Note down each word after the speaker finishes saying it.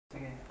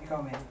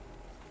comment.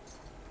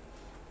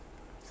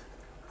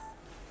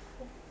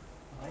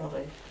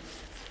 Okay.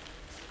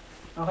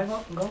 Okay mo,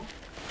 go.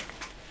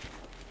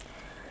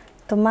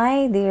 To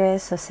my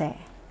dearest Jose,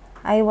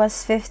 I was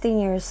 15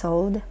 years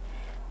old.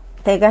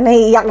 Teka,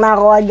 naiiyak na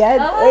ako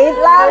agad. Wait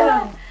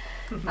lang.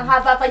 Ang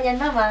haba pa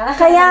niyan, mama.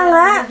 Kaya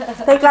nga.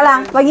 Teka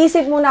lang,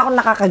 mag-isip muna ako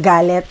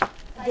nakakagalit.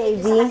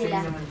 JB.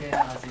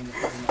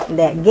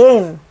 Hindi,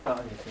 game.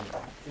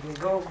 Sige,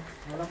 go.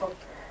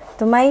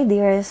 To my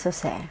dearest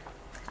Jose,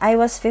 I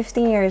was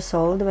 15 years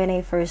old when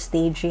I first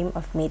daydreamed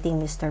of meeting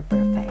Mr.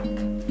 Perfect.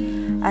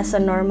 As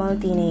a normal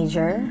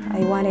teenager,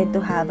 I wanted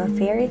to have a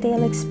fairy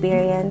tale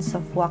experience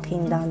of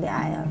walking down the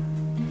aisle.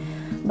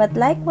 But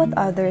like what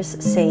others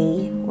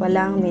say,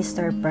 walang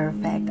Mr.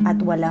 Perfect at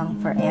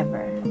walang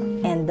forever,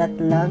 and that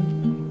love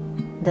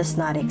does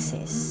not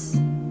exist.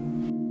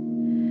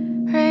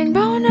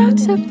 Rainbow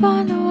notes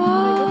upon the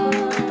wall,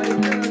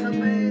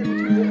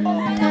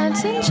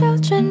 dancing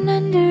children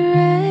and the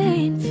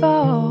rain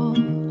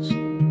falls.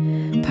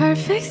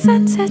 Perfect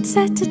sunset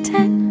set to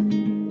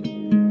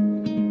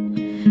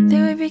 10.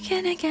 Then we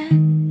begin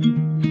again.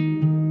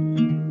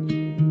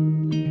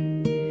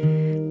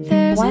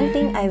 One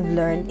thing I've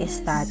learned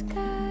is that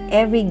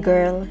every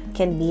girl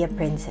can be a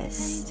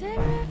princess.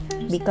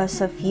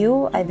 Because of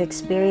you, I've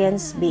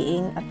experienced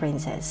being a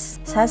princess.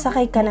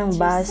 Sasakay ka ng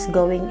bus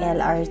going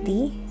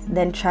LRT,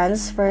 then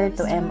transfer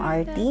to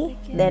MRT,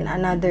 then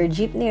another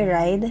jeepney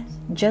ride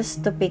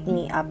just to pick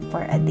me up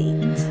for a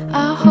date.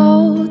 I'll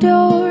hold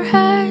your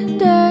hand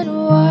and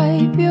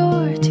wipe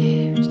your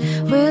tears.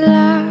 We'll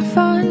laugh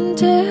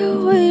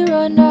until we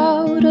run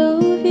out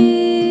of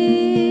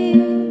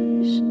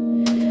years.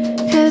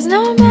 'Cause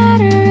no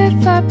matter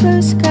if our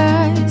blue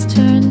skies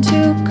turn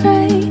to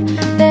gray,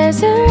 there's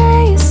a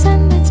race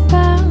and it's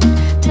bound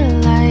to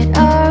light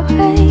our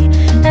way.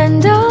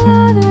 And all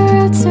other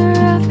roads are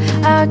rough,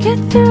 I'll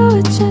get through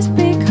it just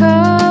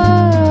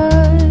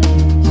because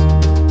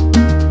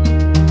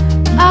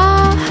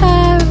I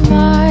have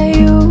my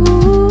you.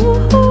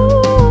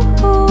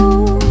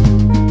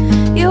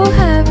 You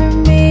have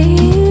me.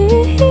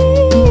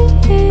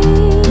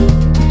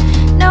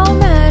 No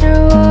matter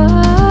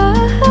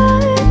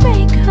what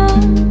may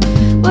come,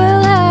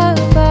 we'll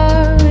have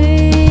our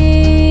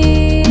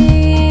me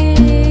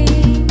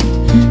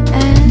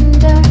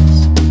and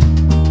us.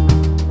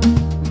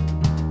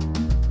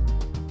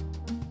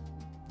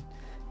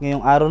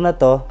 Ngayong araw na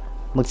to,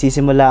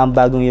 magsisimula ang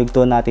bagong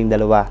yugto nating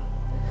dalawa.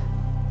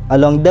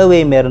 Along the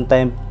way, meron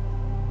tayong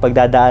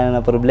pagdadaanan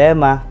ng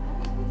problema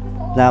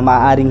na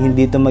maaaring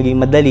hindi ito maging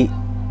madali.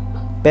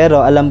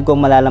 Pero alam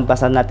kong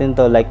malalampasan natin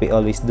to like we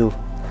always do.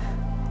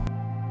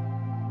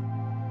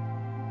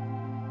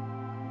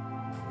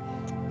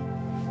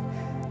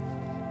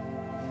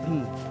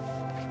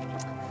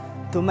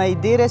 To my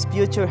dearest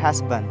future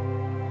husband,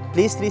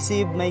 please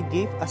receive my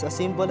gift as a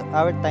symbol of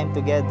our time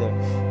together.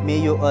 May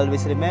you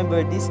always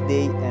remember this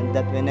day and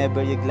that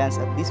whenever you glance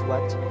at this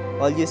watch,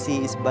 all you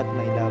see is but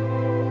my love.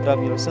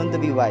 From your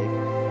soon-to-be wife.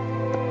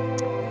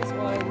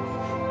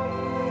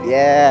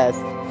 Yes!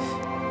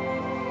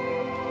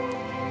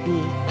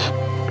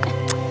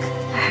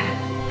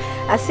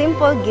 A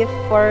simple gift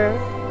for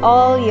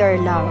all your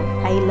love.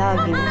 I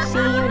love you. See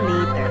you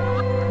later,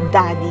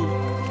 Daddy.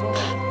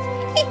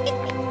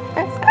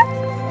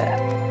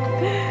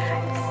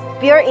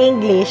 Pure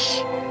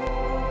English.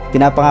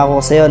 Pinapangako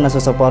ko sa'yo na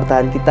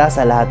susuportahan kita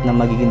sa lahat ng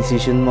magiging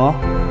desisyon mo.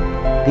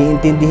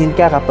 Iintindihin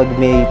ka kapag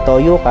may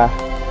toyo ka,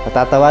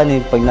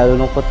 patatawanin pag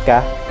nalulungkot ka,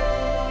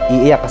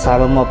 iiyak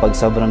kasama mo pag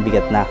sobrang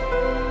bigat na.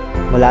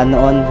 Mula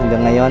noon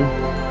hanggang ngayon,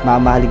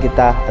 mamahalin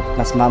kita at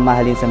mas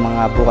mamahalin sa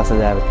mga bukas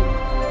na darating.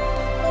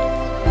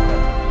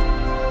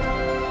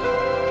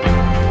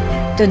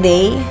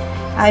 Today,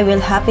 I will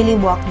happily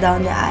walk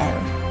down the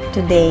aisle.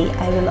 Today,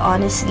 I will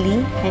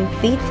honestly and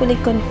faithfully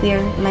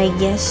confirm my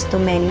yes to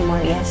many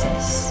more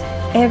yeses.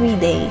 Every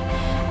day,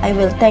 I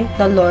will thank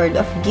the Lord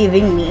of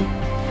giving me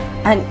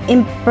an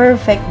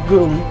imperfect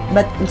groom,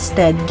 but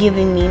instead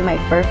giving me my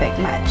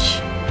perfect match.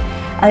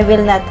 I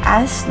will not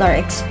ask nor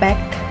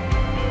expect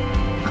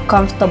a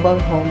comfortable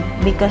home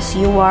because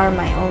you are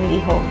my only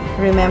home.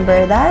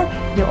 Remember that?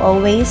 You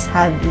always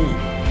have me.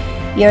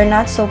 You're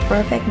not so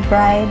perfect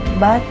bride,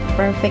 but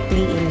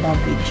perfectly in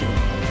love with you.